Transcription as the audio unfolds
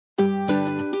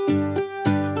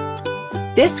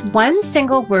This one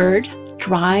single word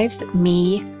drives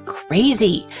me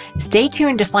crazy. Stay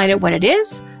tuned to find out what it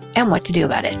is and what to do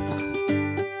about it.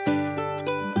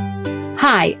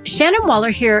 Hi, Shannon Waller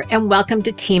here, and welcome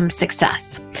to Team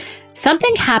Success.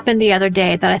 Something happened the other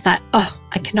day that I thought,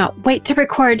 I cannot wait to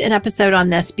record an episode on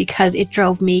this because it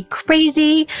drove me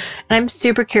crazy. And I'm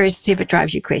super curious to see if it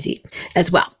drives you crazy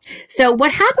as well. So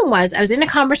what happened was I was in a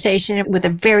conversation with a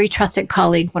very trusted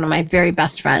colleague, one of my very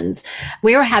best friends.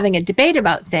 We were having a debate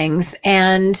about things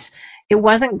and it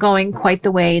wasn't going quite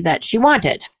the way that she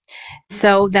wanted.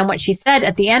 So then what she said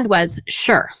at the end was,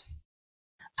 sure.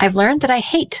 I've learned that I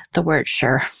hate the word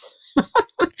sure.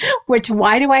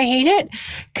 Why do I hate it?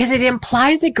 Because it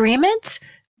implies agreement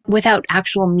without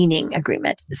actual meaning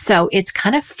agreement. So it's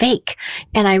kind of fake.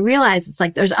 And I realize it's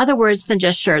like, there's other words than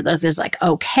just sure. There's like,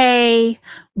 okay,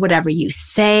 whatever you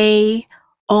say.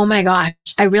 Oh my gosh.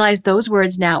 I realize those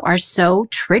words now are so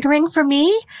triggering for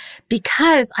me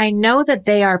because I know that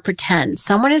they are pretend.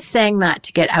 Someone is saying that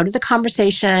to get out of the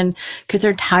conversation because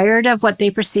they're tired of what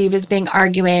they perceive as being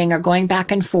arguing or going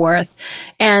back and forth.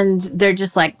 And they're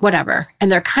just like, whatever. And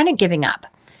they're kind of giving up.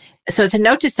 So it's a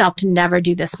note to self to never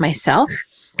do this myself,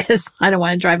 because I don't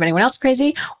want to drive anyone else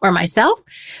crazy or myself.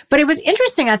 But it was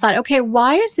interesting. I thought, okay,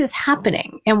 why is this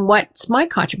happening? And what's my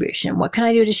contribution? What can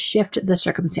I do to shift the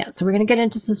circumstance? So we're going to get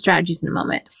into some strategies in a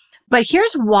moment. But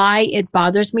here's why it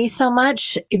bothers me so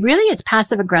much. It really is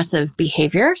passive aggressive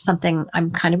behavior, something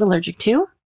I'm kind of allergic to.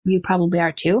 You probably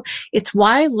are too. It's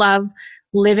why I love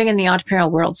living in the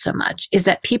entrepreneurial world so much, is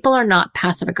that people are not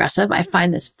passive aggressive. I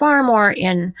find this far more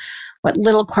in what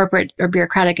little corporate or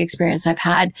bureaucratic experience I've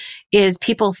had is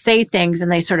people say things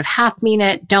and they sort of half mean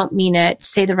it, don't mean it,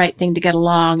 say the right thing to get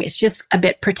along. It's just a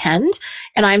bit pretend.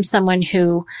 And I'm someone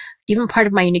who, even part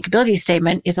of my unique ability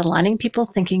statement is aligning people's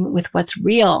thinking with what's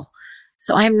real.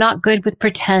 So I'm not good with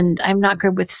pretend. I'm not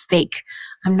good with fake.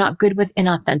 I'm not good with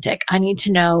inauthentic. I need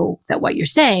to know that what you're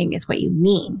saying is what you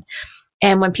mean.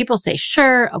 And when people say,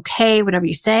 sure, okay, whatever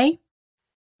you say,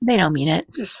 they don't mean it.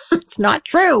 It's not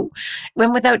true.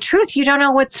 When without truth, you don't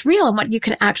know what's real and what you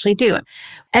can actually do.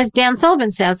 As Dan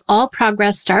Sullivan says, all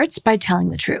progress starts by telling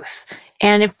the truth.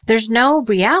 And if there's no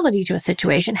reality to a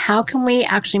situation, how can we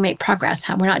actually make progress?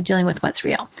 How we're not dealing with what's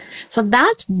real. So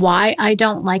that's why I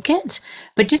don't like it.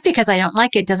 But just because I don't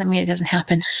like it doesn't mean it doesn't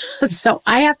happen. So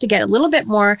I have to get a little bit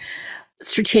more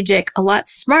strategic, a lot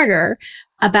smarter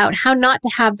about how not to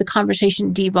have the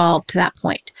conversation devolve to that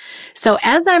point. So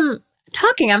as I'm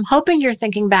talking, I'm hoping you're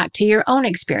thinking back to your own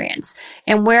experience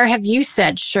and where have you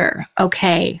said, sure,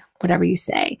 okay, whatever you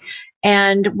say,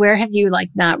 and where have you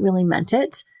not really meant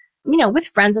it? With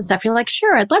friends and stuff, you're like,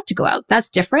 sure, I'd love to go out. That's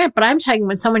different. But I'm talking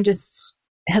when someone just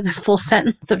has a full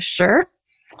sentence of sure.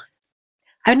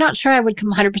 I'm not sure I would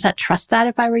 100% trust that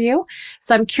if I were you.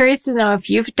 So I'm curious to know if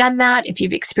you've done that, if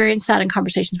you've experienced that in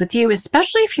conversations with you,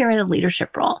 especially if you're in a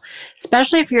leadership role,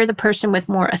 especially if you're the person with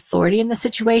more authority in the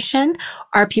situation.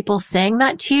 Are people saying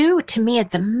that to you? To me,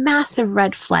 it's a massive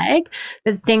red flag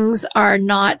that things are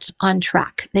not on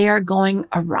track. They are going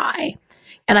awry.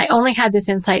 And I only had this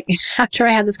insight after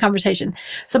I had this conversation.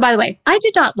 So by the way, I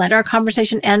did not let our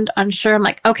conversation end unsure. I'm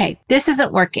like, okay, this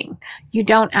isn't working. You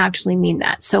don't actually mean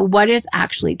that. So what is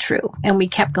actually true? And we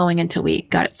kept going until we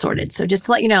got it sorted. So just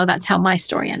to let you know, that's how my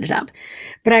story ended up.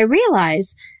 But I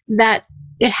realize that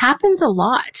it happens a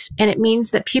lot. And it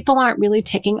means that people aren't really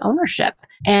taking ownership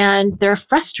and they're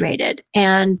frustrated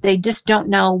and they just don't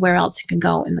know where else it can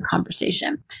go in the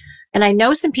conversation. And I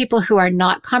know some people who are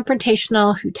not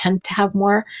confrontational, who tend to have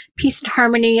more peace and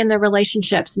harmony in their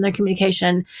relationships and their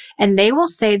communication. And they will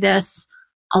say this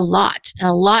a lot and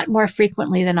a lot more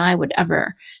frequently than I would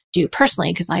ever do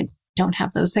personally, because I don't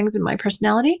have those things in my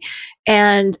personality.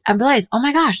 And I realize, oh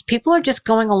my gosh, people are just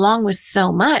going along with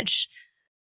so much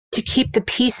to keep the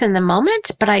peace in the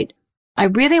moment. But I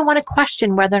really want to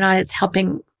question whether or not it's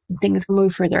helping things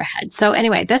move further ahead. So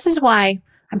anyway, this is why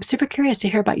I'm super curious to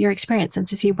hear about your experience and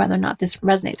to see whether or not this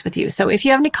resonates with you. So if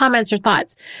you have any comments or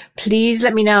thoughts, please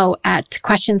let me know at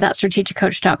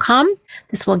questions@strategiccoach.com.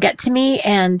 This will get to me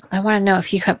and I want to know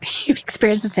if you've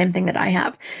experienced the same thing that I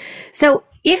have. So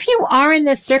if you are in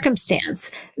this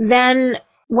circumstance, then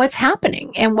what's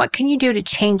happening and what can you do to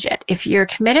change it? If you're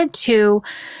committed to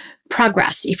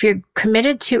progress, if you're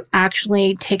committed to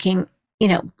actually taking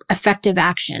effective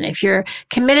action, if you're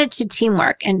committed to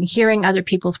teamwork and hearing other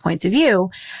people's points of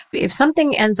view, if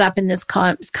something ends up in this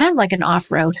it's kind of like an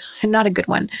off-road, not a good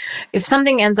one. If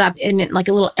something ends up in like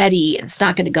a little eddy and it's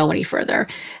not going to go any further,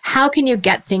 how can you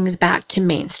get things back to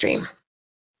mainstream?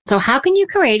 So how can you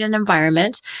create an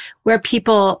environment where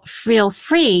people feel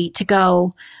free to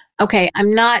go, okay,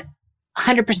 I'm not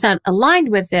 100% aligned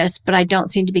with this, but I don't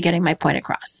seem to be getting my point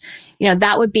across.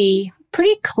 That would be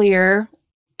pretty clear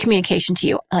communication to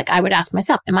you. Like I would ask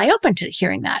myself, am I open to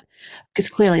hearing that? Because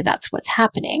clearly that's what's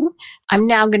happening. I'm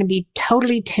now going to be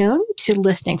totally tuned to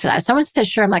listening for that. If someone says,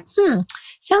 sure, I'm like,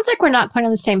 sounds like we're not quite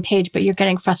on the same page, but you're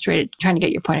getting frustrated trying to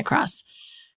get your point across.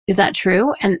 Is that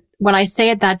true? And when I say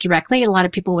it that directly, a lot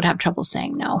of people would have trouble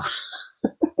saying no.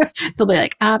 They'll be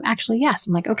like, actually, yes.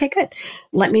 I'm like, okay, good.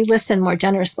 Let me listen more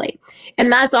generously.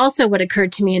 And that's also what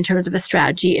occurred to me in terms of a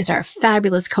strategy is our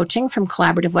fabulous coaching from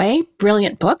Collaborative Way.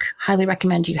 Brilliant book. Highly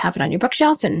recommend you have it on your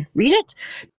bookshelf and read it,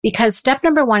 because step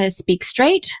number 1 is speak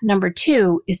straight. Number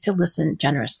 2 is to listen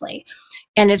generously.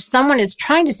 And if someone is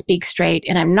trying to speak straight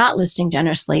and I'm not listening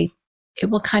generously, it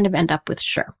will kind of end up with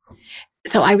sure.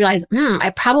 So I realized,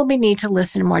 I probably need to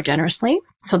listen more generously.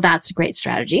 So that's a great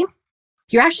strategy.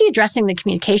 You're actually addressing the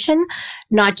communication,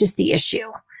 not just the issue.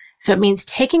 So it means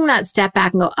taking that step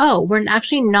back and go, oh, we're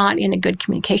actually not in a good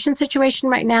communication situation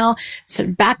right now. So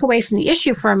back away from the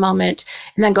issue for a moment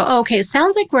and then go, oh, okay, it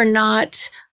sounds like we're not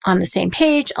on the same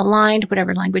page, aligned,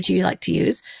 whatever language you like to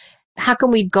use. How can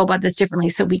we go about this differently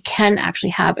so we can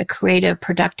actually have a creative,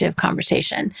 productive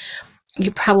conversation? You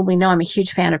probably know I'm a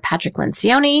huge fan of Patrick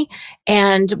Lencioni.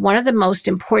 And one of the most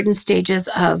important stages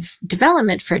of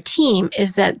development for a team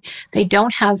is that they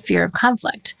don't have fear of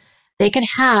conflict. They can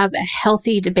have a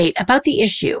healthy debate about the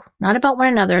issue, not about one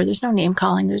another. There's no name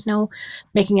calling. There's no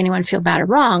making anyone feel bad or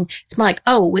wrong. It's more like,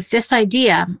 oh, with this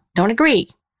idea, don't agree.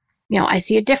 I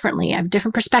see it differently. I have a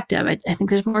different perspective. I think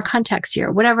there's more context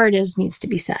here. Whatever it is needs to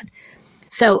be said.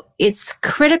 So it's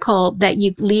critical that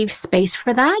you leave space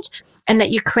for that and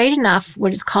that you create enough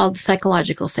what is called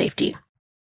psychological safety.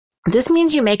 This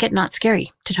means you make it not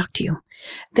scary to talk to you.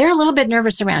 They're a little bit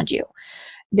nervous around you.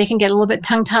 They can get a little bit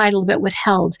tongue-tied, a little bit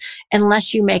withheld,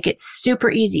 unless you make it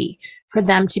super easy for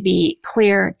them to be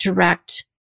clear, direct,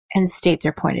 and state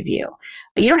their point of view.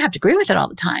 But you don't have to agree with it all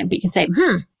the time, but you can say,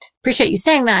 appreciate you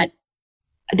saying that.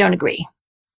 I don't agree.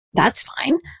 That's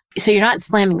fine. So you're not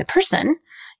slamming the person.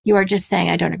 You are just saying,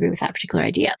 I don't agree with that particular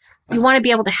idea. You want to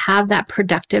be able to have that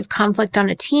productive conflict on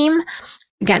a team.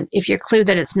 Again, if you're clear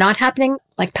that it's not happening,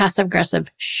 like passive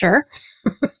aggressive, sure,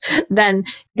 then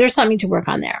there's something to work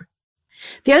on there.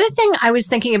 The other thing I was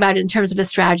thinking about in terms of a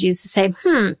strategy is to say,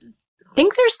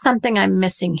 think there's something I'm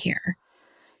missing here.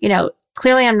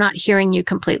 Clearly I'm not hearing you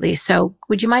completely. So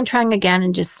would you mind trying again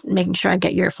and just making sure I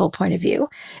get your full point of view?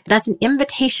 That's an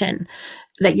invitation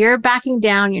that you're backing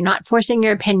down. You're not forcing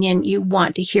your opinion. You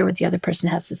want to hear what the other person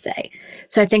has to say.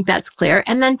 So I think that's clear.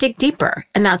 And then dig deeper.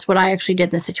 And that's what I actually did in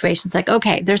the situation. It's like,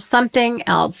 okay, there's something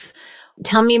else.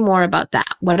 Tell me more about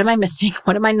that. What am I missing?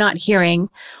 What am I not hearing?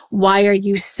 Why are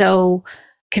you so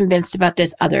convinced about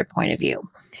this other point of view?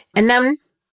 And then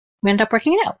we ended up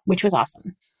working it out, which was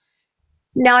awesome.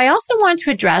 Now, I also want to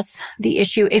address the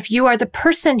issue if you are the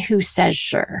person who says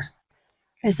sure.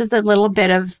 This is a little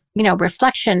bit of,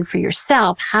 reflection for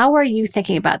yourself. How are you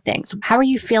thinking about things? How are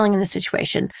you feeling in the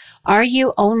situation? Are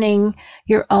you owning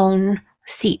your own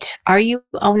seat? Are you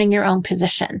owning your own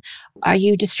position? Are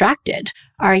you distracted?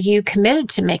 Are you committed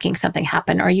to making something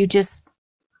happen? Are you just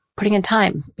putting in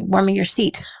time, warming your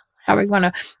seat? However you want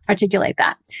to articulate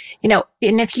that. And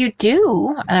if you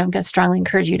do, and I'm going to strongly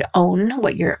encourage you to own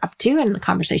what you're up to and the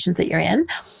conversations that you're in,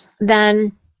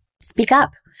 then speak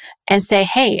up and say,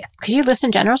 hey, could you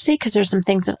listen generously? Because there's some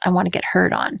things that I want to get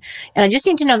heard on. And I just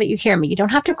need to know that you hear me. You don't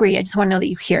have to agree. I just want to know that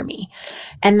you hear me.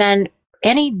 And then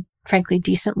any, frankly,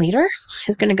 decent leader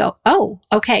is going to go, oh,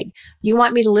 okay, you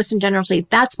want me to listen generously.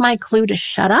 That's my clue to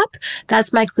shut up.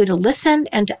 That's my clue to listen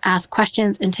and to ask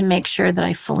questions and to make sure that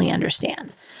I fully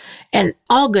understand. And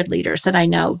all good leaders that I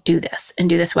know do this and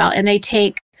do this well. And they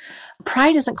take,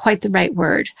 pride isn't quite the right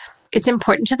word. It's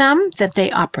important to them that they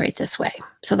operate this way.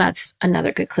 So that's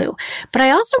another good clue. But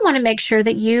I also want to make sure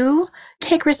that you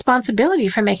take responsibility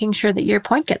for making sure that your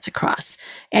point gets across.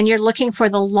 And you're looking for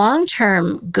the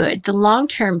long-term good, the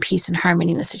long-term peace and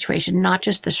harmony in the situation, not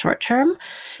just the short-term.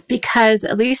 Because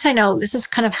at least I know this is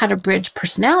kind of how to bridge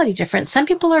personality difference. Some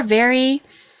people are very,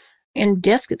 in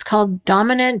DISC, it's called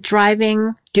dominant,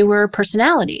 driving, doer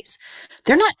personalities.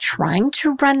 They're not trying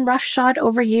to run roughshod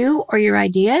over you or your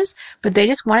ideas, but they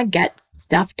just want to get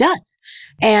stuff done.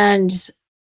 And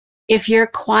if you're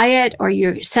quiet or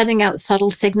you're sending out subtle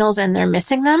signals and they're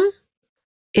missing them,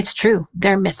 it's true,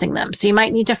 they're missing them. So you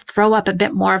might need to throw up a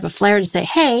bit more of a flare to say,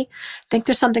 hey, I think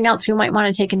there's something else we might want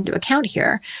to take into account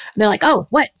here. And they're like, oh,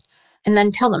 what? And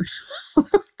then tell them.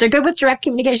 They're good with direct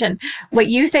communication. What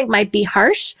you think might be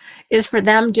harsh is for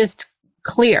them just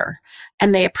clear.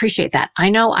 And they appreciate that.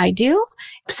 I know I do.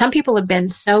 Some people have been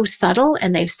so subtle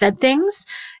and they've said things.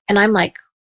 And I'm like,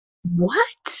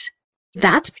 what?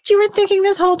 That's what you were thinking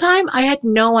this whole time? I had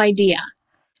no idea.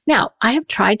 Now, I have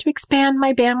tried to expand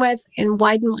my bandwidth and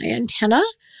widen my antenna,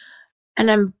 and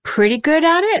I'm pretty good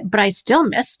at it, but I still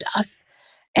miss stuff,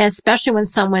 especially when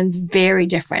someone's very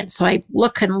different. So I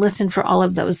look and listen for all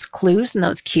of those clues and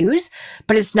those cues,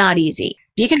 but it's not easy.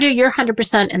 If you can do your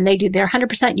 100% and they do their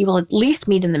 100%, you will at least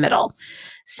meet in the middle.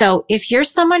 So if you're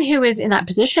someone who is in that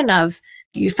position of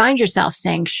you find yourself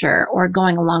saying sure or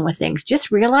going along with things,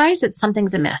 just realize that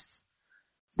something's amiss.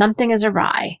 Something is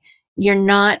awry. You're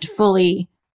not fully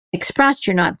expressed.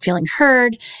 You're not feeling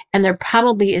heard. And there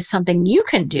probably is something you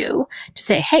can do to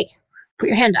say, hey, put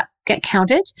your hand up, get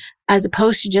counted, as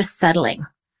opposed to just settling.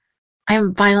 I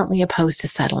am violently opposed to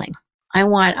settling. I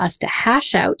want us to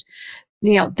hash out,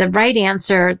 the right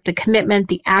answer, the commitment,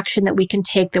 the action that we can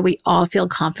take that we all feel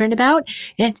confident about.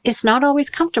 And it's not always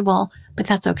comfortable, but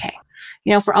that's okay.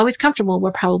 If we're always comfortable,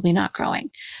 we're probably not growing.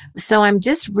 So I'm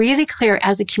just really clear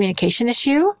as a communication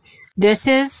issue. This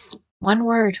is one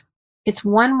word. It's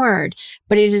one word,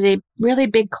 but it is a really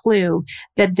big clue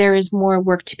that there is more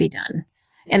work to be done.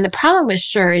 And the problem with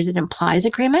sure is it implies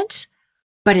agreement,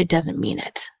 but it doesn't mean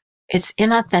it. It's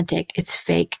inauthentic. It's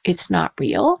fake. It's not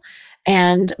real.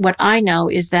 And what I know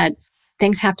is that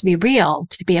things have to be real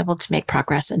to be able to make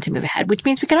progress and to move ahead, which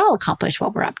means we can all accomplish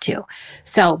what we're up to.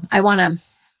 So I want to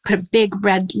put a big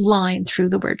red line through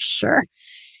the word sure.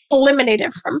 Eliminate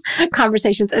it from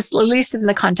conversations, at least in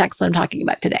the context that I'm talking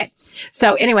about today.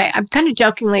 So anyway, I'm kind of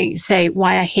jokingly say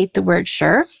why I hate the word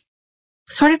sure.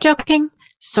 Sort of joking,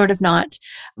 sort of not.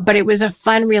 But it was a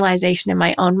fun realization in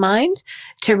my own mind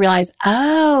to realize,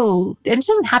 and it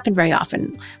doesn't happen very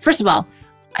often. First of all,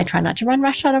 I try not to run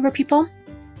roughshod over people.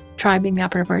 Try being the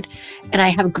operative word. And I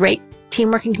have great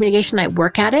teamwork and communication. I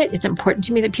work at it. It's important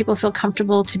to me that people feel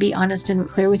comfortable to be honest and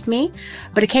clear with me.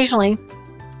 But occasionally,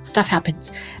 stuff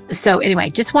happens. So anyway,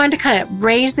 just wanted to kind of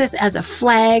raise this as a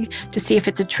flag to see if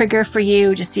it's a trigger for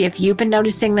you, to see if you've been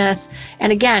noticing this.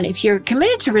 And again, if you're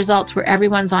committed to results where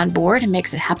everyone's on board and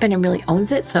makes it happen and really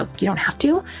owns it, so you don't have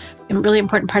to, a really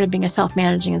important part of being a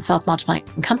self-managing and self-multiplying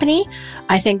company,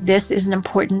 I think this is an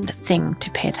important thing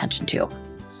to pay attention to.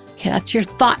 Okay, that's your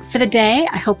thought for the day.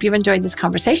 I hope you've enjoyed this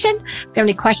conversation. If you have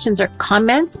any questions or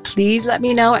comments, please let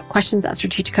me know at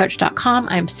questions@strategiccoach.com.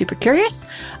 I'm super curious.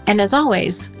 And as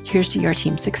always, here's to your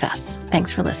team success.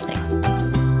 Thanks for listening.